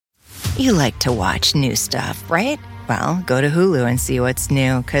You like to watch new stuff, right? Well, go to Hulu and see what's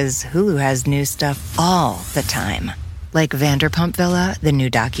new, because Hulu has new stuff all the time. Like Vanderpump Villa, the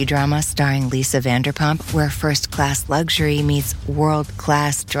new docudrama starring Lisa Vanderpump, where first-class luxury meets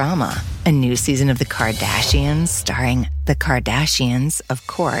world-class drama. A new season of The Kardashians starring The Kardashians, of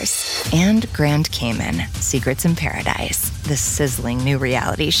course. And Grand Cayman, Secrets in Paradise, the sizzling new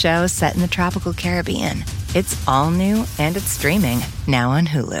reality show set in the tropical Caribbean. It's all new and it's streaming now on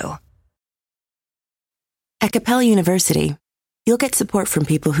Hulu. At Capella University, you'll get support from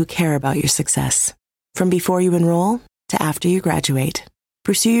people who care about your success. From before you enroll to after you graduate,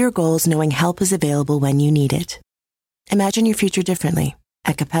 pursue your goals knowing help is available when you need it. Imagine your future differently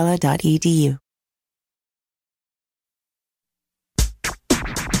at capella.edu.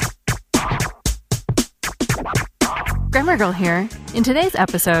 Grammar Girl here. In today's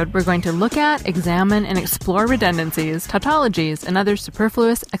episode, we're going to look at, examine, and explore redundancies, tautologies, and other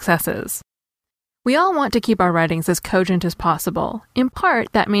superfluous excesses. We all want to keep our writings as cogent as possible. In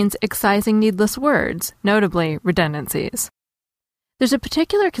part, that means excising needless words, notably redundancies. There's a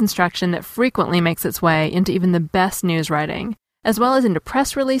particular construction that frequently makes its way into even the best news writing, as well as into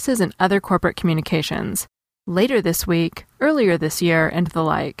press releases and other corporate communications. Later this week, earlier this year, and the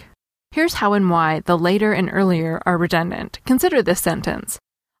like. Here's how and why the later and earlier are redundant. Consider this sentence.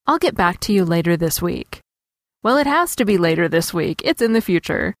 I'll get back to you later this week. Well, it has to be later this week. It's in the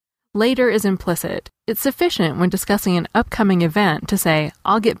future. Later is implicit. It's sufficient when discussing an upcoming event to say,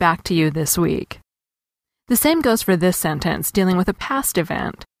 I'll get back to you this week. The same goes for this sentence dealing with a past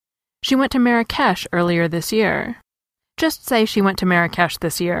event. She went to Marrakesh earlier this year. Just say she went to Marrakesh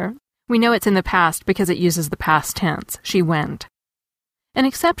this year. We know it's in the past because it uses the past tense. She went. An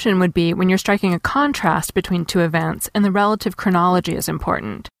exception would be when you're striking a contrast between two events and the relative chronology is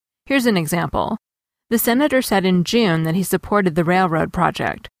important. Here's an example. The senator said in June that he supported the railroad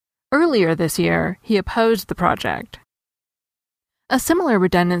project. Earlier this year, he opposed the project. A similar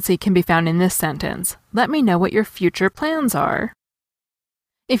redundancy can be found in this sentence. Let me know what your future plans are.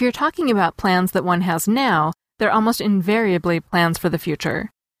 If you're talking about plans that one has now, they're almost invariably plans for the future.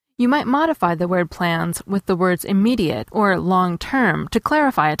 You might modify the word plans with the words immediate or long-term to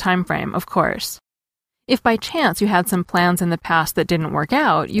clarify a time frame, of course. If by chance you had some plans in the past that didn't work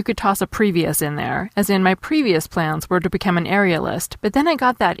out, you could toss a previous in there, as in my previous plans were to become an aerialist, but then I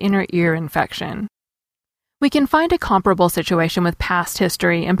got that inner ear infection. We can find a comparable situation with past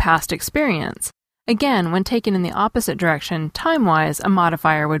history and past experience. Again, when taken in the opposite direction, time-wise, a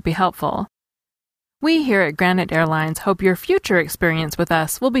modifier would be helpful. We here at Granite Airlines hope your future experience with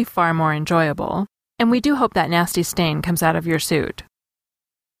us will be far more enjoyable, and we do hope that nasty stain comes out of your suit.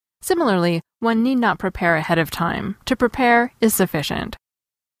 Similarly, one need not prepare ahead of time. To prepare is sufficient.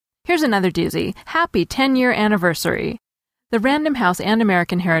 Here's another doozy. Happy 10-year anniversary. The Random House and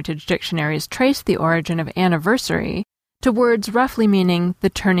American Heritage dictionaries trace the origin of anniversary to words roughly meaning the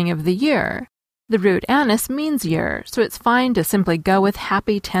turning of the year. The root annus means year, so it's fine to simply go with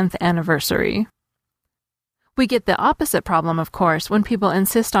happy 10th anniversary. We get the opposite problem, of course, when people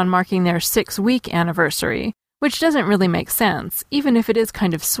insist on marking their 6-week anniversary, which doesn't really make sense, even if it is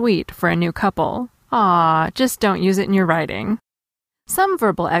kind of sweet for a new couple. Just don't use it in your writing. Some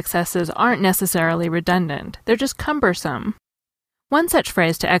verbal excesses aren't necessarily redundant, they're just cumbersome. One such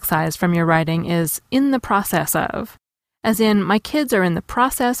phrase to excise from your writing is in the process of, as in, my kids are in the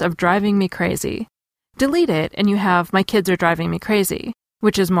process of driving me crazy. Delete it and you have my kids are driving me crazy,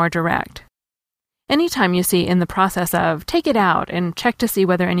 which is more direct. Anytime you see in the process of, take it out and check to see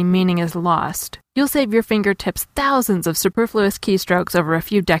whether any meaning is lost. You'll save your fingertips thousands of superfluous keystrokes over a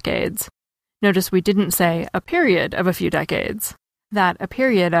few decades. Notice we didn't say a period of a few decades. That a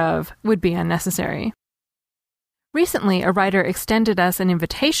period of would be unnecessary. Recently, a writer extended us an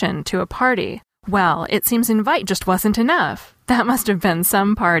invitation to a party. Well, it seems invite just wasn't enough. That must have been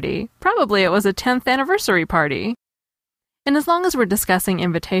some party. Probably it was a 10th anniversary party. And as long as we're discussing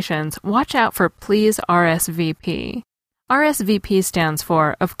invitations, watch out for please RSVP. RSVP stands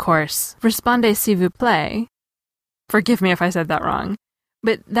for, of course, Respondez s'il vous plaît. Forgive me if I said that wrong.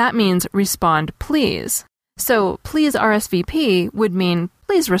 But that means respond please. So please RSVP would mean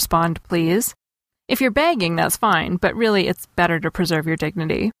please respond please. If you're begging, that's fine, but really it's better to preserve your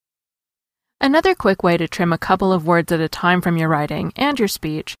dignity. Another quick way to trim a couple of words at a time from your writing and your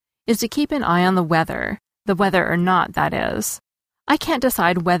speech is to keep an eye on the weather or not, that is. I can't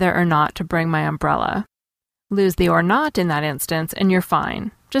decide whether or not to bring my umbrella. Lose the or not in that instance, and you're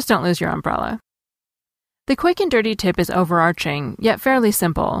fine. Just don't lose your umbrella. The quick and dirty tip is overarching, yet fairly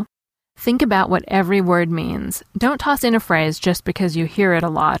simple. Think about what every word means. Don't toss in a phrase just because you hear it a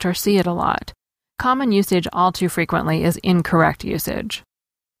lot or see it a lot. Common usage all too frequently is incorrect usage.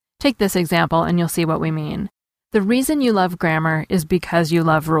 Take this example and you'll see what we mean. The reason you love grammar is because you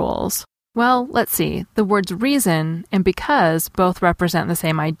love rules. Well, let's see. The words reason and because both represent the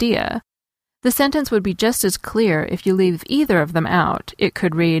same idea. The sentence would be just as clear if you leave either of them out. It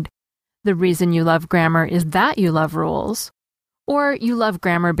could read, the reason you love grammar is that you love rules, or you love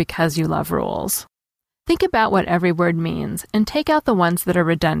grammar because you love rules. Think about what every word means and take out the ones that are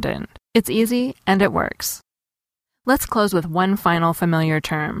redundant. It's easy and it works. Let's close with one final familiar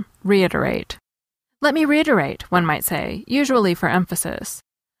term, reiterate. Let me reiterate, one might say, usually for emphasis.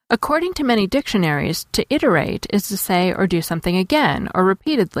 According to many dictionaries, to iterate is to say or do something again or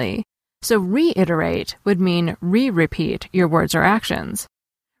repeatedly. So reiterate would mean re-repeat your words or actions.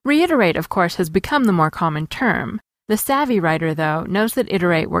 Reiterate, of course, has become the more common term. The savvy writer, though, knows that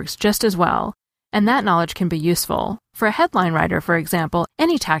iterate works just as well, and that knowledge can be useful. For a headline writer, for example,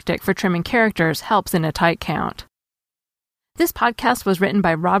 any tactic for trimming characters helps in a tight count. This podcast was written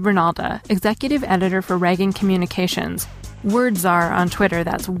by Rob Rinalda, executive editor for Reagan Communications. WordCzar on Twitter,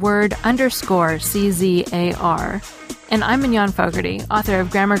 that's word_CZAR. And I'm Mignon Fogarty, author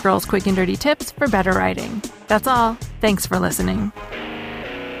of Grammar Girl's Quick and Dirty Tips for Better Writing. That's all. Thanks for listening.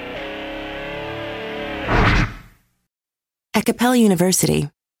 At Capella University,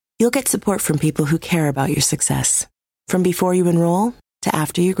 you'll get support from people who care about your success. From before you enroll to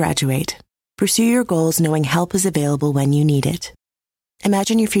after you graduate, pursue your goals knowing help is available when you need it.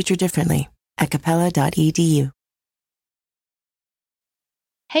 Imagine your future differently at capella.edu.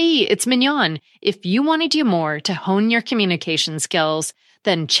 Hey, it's Mignon. If you want to do more to hone your communication skills,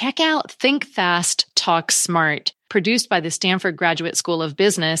 then check out Think Fast, Talk Smart, produced by the Stanford Graduate School of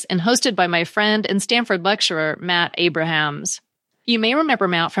Business and hosted by my friend and Stanford lecturer, Matt Abrahams. You may remember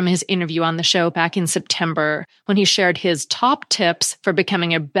Matt from his interview on the show back in September when he shared his top tips for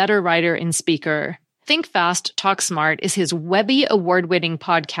becoming a better writer and speaker. Think Fast, Talk Smart is his Webby award-winning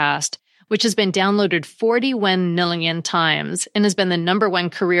podcast, which has been downloaded 41 million times and has been the #1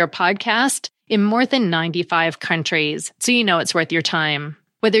 career podcast in more than 95 countries. So you know it's worth your time.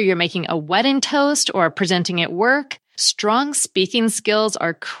 Whether you're making a wedding toast or presenting at work, strong speaking skills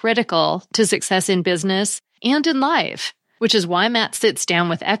are critical to success in business and in life, which is why Matt sits down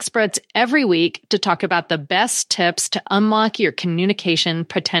with experts every week to talk about the best tips to unlock your communication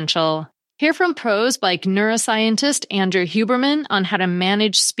potential. Hear from pros like neuroscientist Andrew Huberman on how to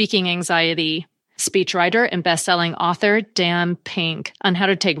manage speaking anxiety, speechwriter and best-selling author Dan Pink on how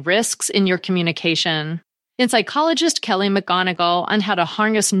to take risks in your communication, and psychologist Kelly McGonigal on how to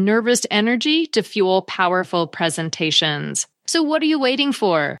harness nervous energy to fuel powerful presentations. So what are you waiting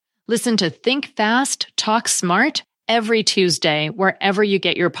for? Listen to Think Fast, Talk Smart every Tuesday wherever you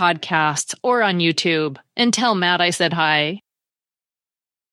get your podcasts or on YouTube. And tell Matt I said hi.